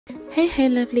Hey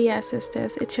lovely ass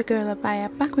sisters, it's your girl Obaa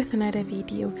Yaa back with another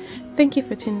video. Thank you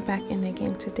for tuning back in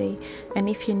again today, and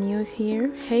if you're new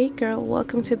here, hey girl,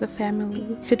 welcome to the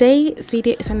family. Today's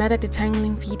video is another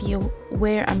detangling video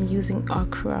where I'm using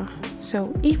Okra.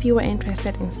 So if you are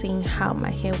interested in seeing how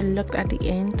my hair looked at the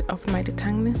end of my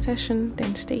detangling session,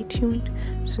 then stay tuned.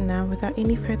 So now without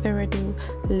any further ado,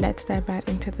 let's dive right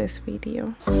into this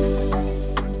video.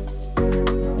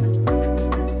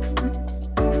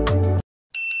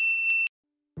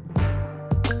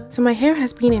 So my hair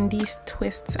has been in these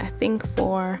twists, I think,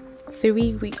 for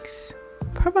 3 weeks,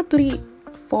 probably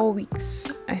 4 weeks,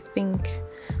 I think.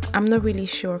 I'm not really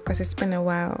sure because it's been a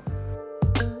while.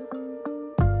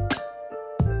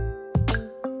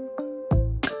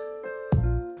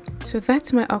 So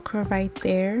that's my okra right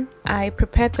there. I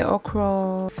prepared the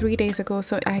okra 3 days ago,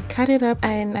 so I cut it up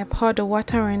and I poured the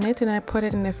water in it and I put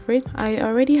it in the fridge. I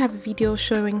already have a video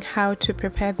showing how to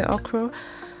prepare the okra.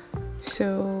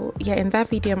 So yeah, in that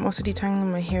video I'm also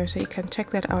detangling my hair, so you can check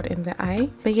that out in the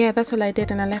eye. But yeah, that's all I did,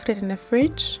 and I left it in the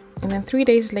fridge, and then 3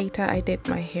 days later I did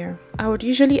my hair. I would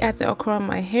usually add the okra on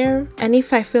my hair, and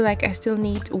if I feel like I still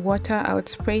need water, I would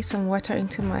spray some water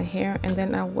into my hair and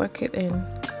then I'll work it in.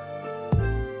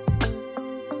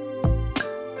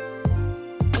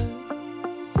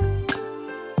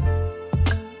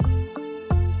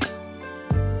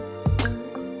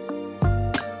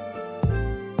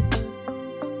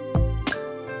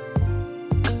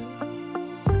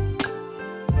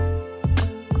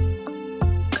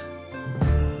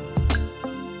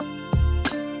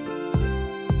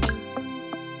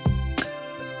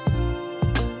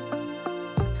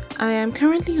 I am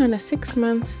currently on a 6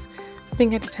 months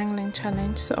finger detangling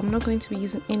challenge, so I'm not going to be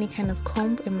using any kind of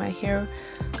comb in my hair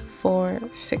for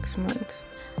 6 months.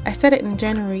 I started in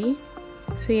January,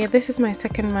 so yeah, this is my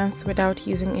 2nd month without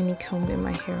using any comb in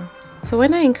my hair. So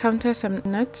when I encounter some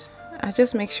knot, I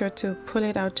just make sure to pull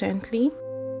it out gently.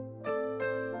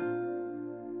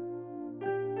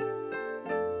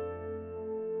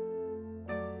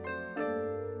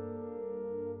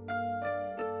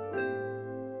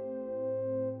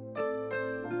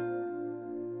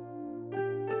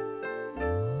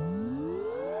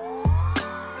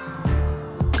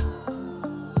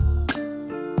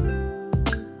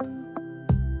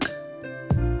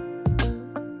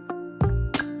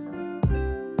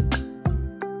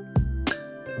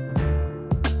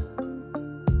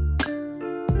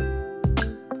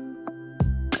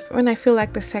 When I feel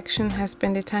like the section has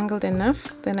been detangled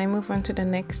enough, then I move on to the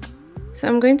next. So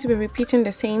I'm going to be repeating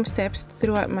the same steps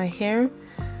throughout my hair,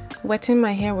 wetting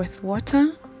my hair with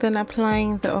water, then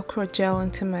applying the okra gel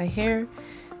into my hair,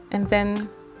 and then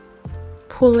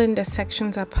pulling the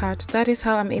sections apart. That is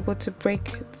how I'm able to break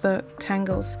the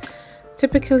tangles.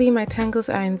 Typically my tangles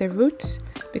are in the roots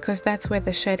because that's where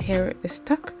the shed hair is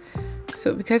stuck.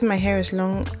 So because my hair is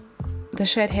long, the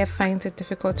shed hair finds it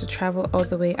difficult to travel all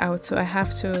the way out, so I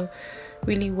have to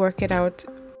really work it out.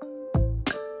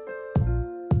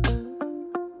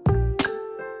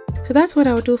 So that's what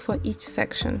I'll do for each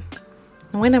section.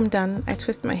 And when I'm done, I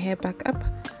twist my hair back up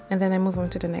and then I move on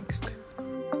to the next.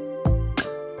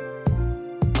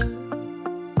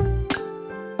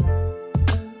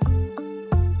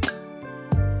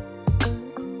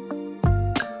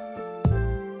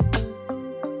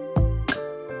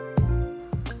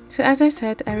 So as I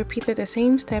said, I repeated the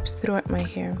same steps throughout my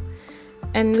hair.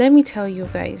 And let me tell you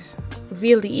guys,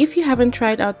 really, if you haven't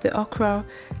tried out the okra,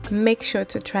 make sure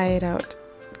to try it out.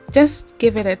 Just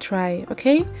give it a try,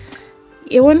 okay?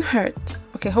 It won't hurt.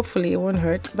 Okay, hopefully it won't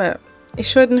hurt, but it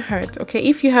shouldn't hurt, okay?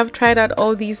 If you have tried out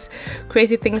all these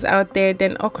crazy things out there,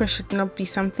 then okra should not be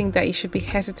something that you should be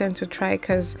hesitant to try,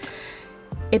 because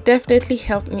it definitely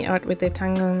helped me out with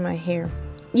detangling my hair,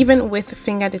 even with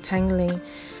finger detangling.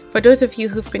 For those of you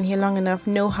who've been here long enough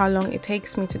know how long it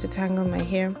takes me to detangle my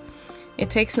hair. It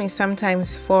takes me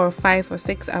sometimes 4 or 5 or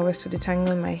 6 hours to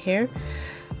detangle my hair.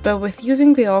 But with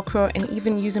using the okra and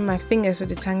even using my fingers to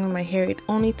detangle my hair, it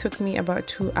only took me about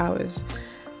 2 hours.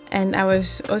 And I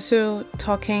was also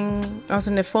talking, I was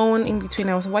on the phone in between,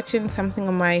 I was watching something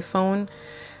on my phone.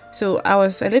 So I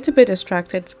was a little bit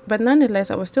distracted, but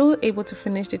nonetheless, I was still able to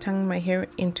finish detangling my hair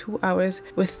in 2 hours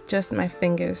with just my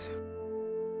fingers.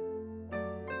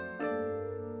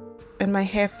 And my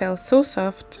hair felt so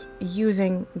soft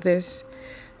using this,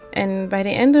 and by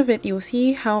the end of it you'll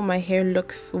see how my hair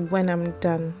looks when I'm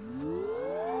done.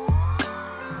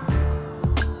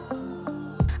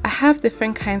 I have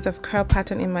different kinds of curl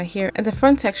pattern in my hair, and the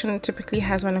front section typically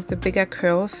has one of the bigger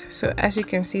curls, so as you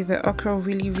can see the okra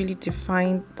really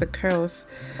defined the curls.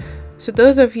 So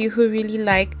those of you who really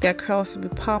like their curls to be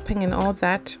popping and all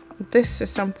that, this is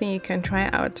something you can try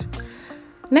out.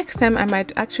 Next time I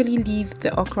might actually leave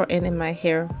the okra in my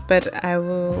hair, but I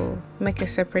will make a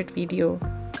separate video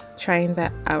trying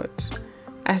that out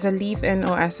as a leave-in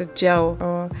or as a gel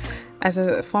or as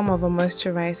a form of a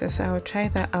moisturizer. So I will try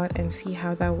that out and see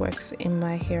how that works in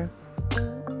my hair.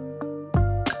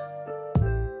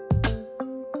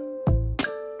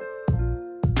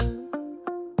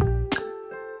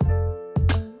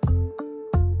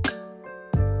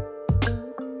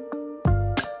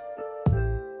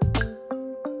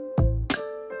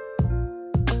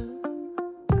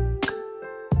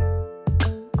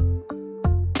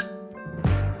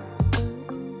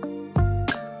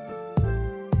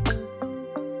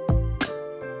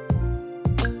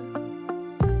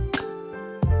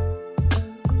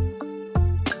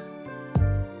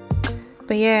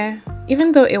 But yeah,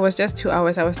 even though it was just 2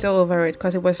 hours, I was still over it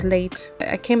because it was late.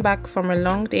 I came back from a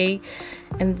long day,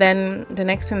 and then the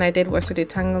next thing I did was to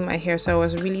detangle my hair, so I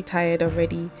was really tired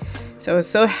already. So I was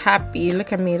so happy.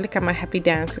 Look at me, look at my happy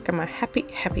dance, look at my happy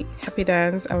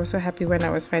dance. I was so happy when I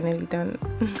was finally done.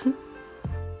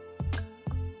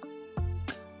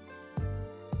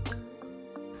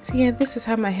 So yeah, this is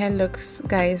how my hair looks,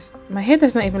 guys. My hair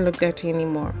does not even look dirty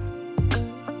anymore.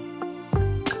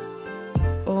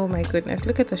 Oh my goodness,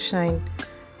 look at the shine.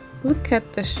 Look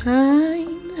at the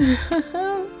shine.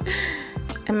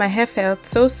 And my hair felt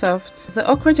so soft. The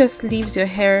okra just leaves your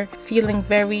hair feeling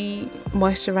very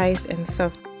moisturized and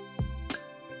soft.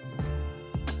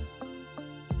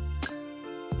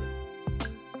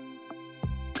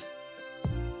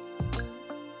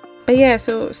 But yeah,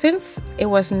 so since it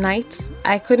was night,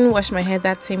 I couldn't wash my hair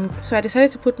that same, so I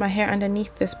decided to put my hair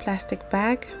underneath this plastic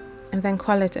bag and then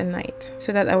call it a night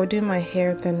so that I would do my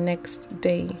hair the next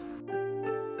day.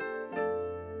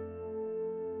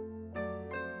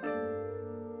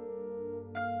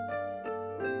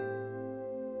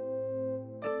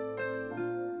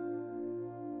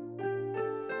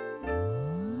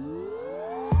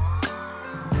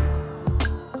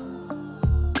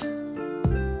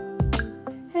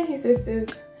 Hey sisters,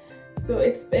 so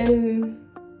it's been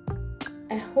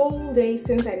a whole day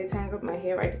since I detangled my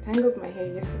hair. I detangled my hair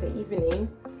yesterday evening,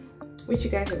 which you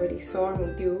guys already saw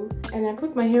me do, and I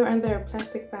put my hair under a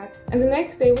plastic bag. And the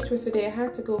next day, which was today, I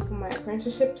had to go for my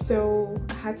apprenticeship, so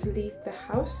I had to leave the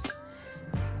house.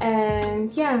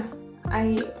 And yeah,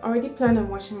 I already planned on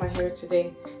washing my hair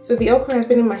today. So the okra has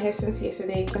been in my hair since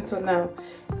yesterday until now,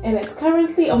 and it's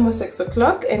currently almost 6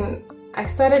 o'clock, and I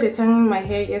started detangling my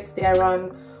hair yesterday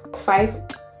around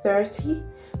 5:30.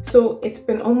 So it's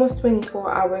been almost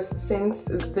 24 hours since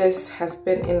this has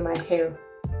been in my hair.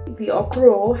 The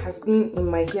okra has been in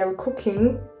my hair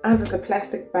cooking under the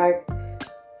plastic bag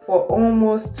for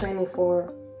almost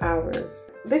 24 hours.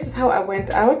 This is how I went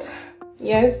out.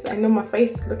 Yes, I know my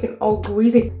face is looking all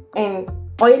greasy and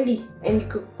oily, and you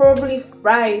could probably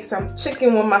fry some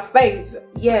chicken with my face.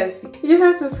 Yes, you just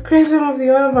have to scrape some of the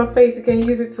oil on my face. You can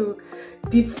use it to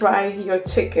deep fry your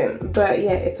chicken. But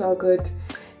yeah, it's all good.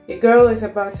 Your girl is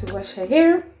about to wash her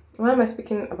hair. Why am I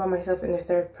speaking about myself in the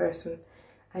third person?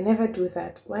 I never do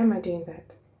that. Why am I doing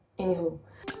that? Anywho,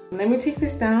 let me take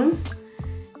this down,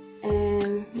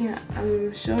 and yeah,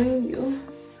 I'm showing you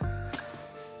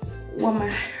what my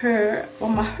hair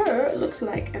looks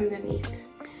like underneath.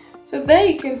 So there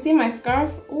you can see my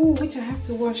scarf, which I have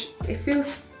to wash. It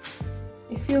feels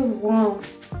warm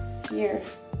here.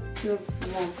 It feels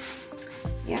warm.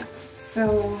 Yeah.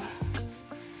 So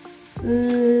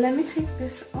let me take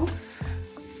this off.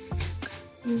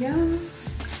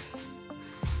 Yes.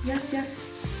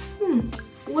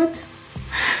 What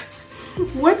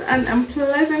an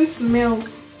unpleasant smell.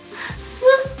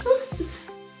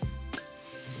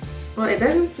 Well, it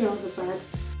doesn't smell so bad.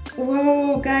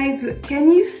 Whoa, guys,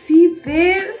 can you see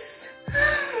this?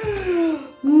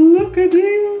 Look at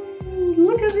it.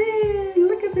 Look at it.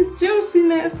 Look at the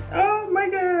juiciness. Oh my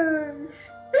gosh.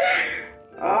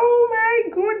 Oh my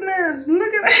goodness.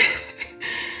 Look at it.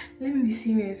 Let me be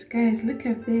serious, guys. Look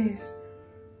at this.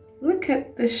 Look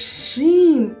at the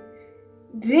sheen.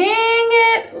 Dang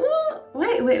it. Ooh.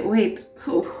 Wait.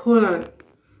 Hold on.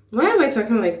 Why am I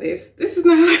talking like this? This is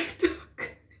not how I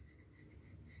talk.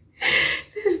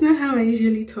 This is not how I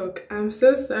usually talk. I'm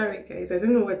so sorry, guys. I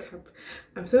don't know what's up.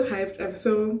 I'm so hyped. I'm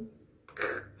so...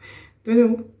 I don't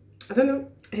know.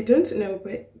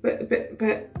 But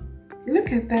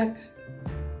look at that.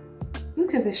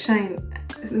 Look at the shine.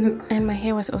 Look. And my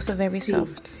hair was also very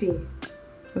soft. See.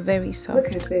 Very soft.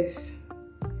 Look at this.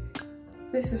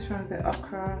 This is from the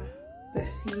okra, the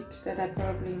seed that I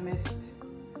probably missed,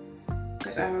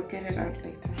 but I will get it out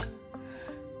later.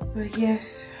 But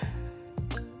yes,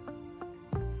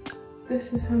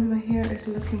 this is how my hair is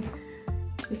looking.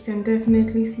 You can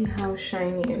definitely see how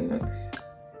shiny it looks.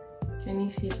 Can you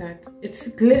see that? It's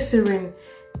glycerin.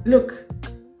 Look,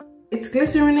 it's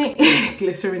glycerining.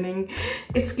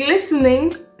 It's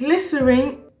glistening.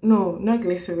 Glycerin. No, not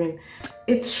glycerin.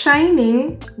 It's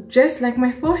shining just like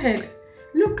my forehead.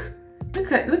 Look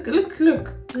at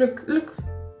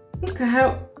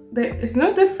how there is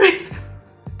no difference.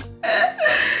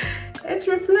 It's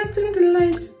reflecting the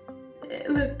light.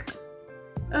 Look.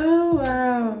 Oh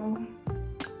wow.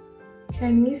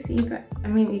 Can you see that? I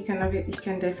mean, you can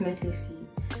definitely see.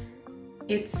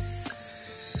 It's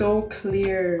so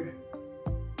clear.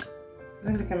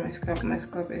 Don't look at my scalp. My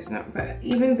scalp is not, but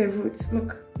even the roots.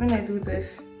 Look, when I do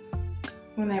this,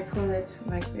 when I pull it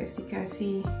like this, you can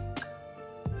see.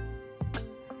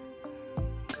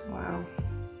 Wow.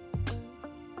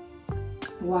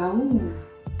 Wow.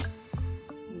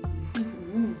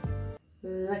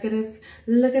 Look at it.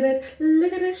 Look at it.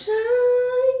 Look at it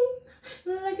shine.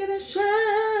 Look at it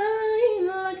shine.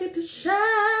 Look at it shine.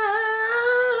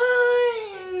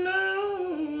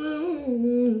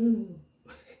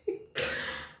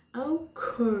 Oh,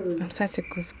 cool. I'm such a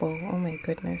goofball. Oh my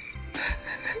goodness.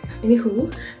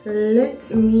 Anywho,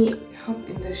 let me hop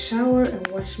in the shower and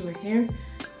wash my hair.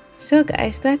 So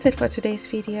guys, that's it for today's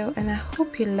video, and I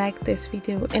hope you liked this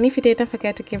video. And if you did, don't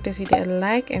forget to give this video a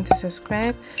like and to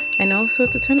subscribe, and also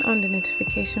to turn on the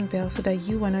notification bell so that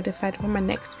you are notified when my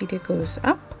next video goes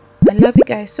up. I love you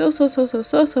guys so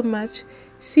much.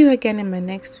 See you again in my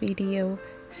next video.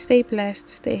 Stay blessed,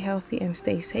 stay healthy, and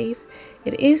stay safe.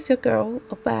 It is your girl,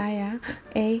 Obaa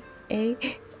Yaa.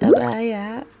 Obaa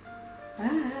Yaa.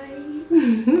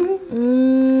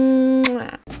 Bye.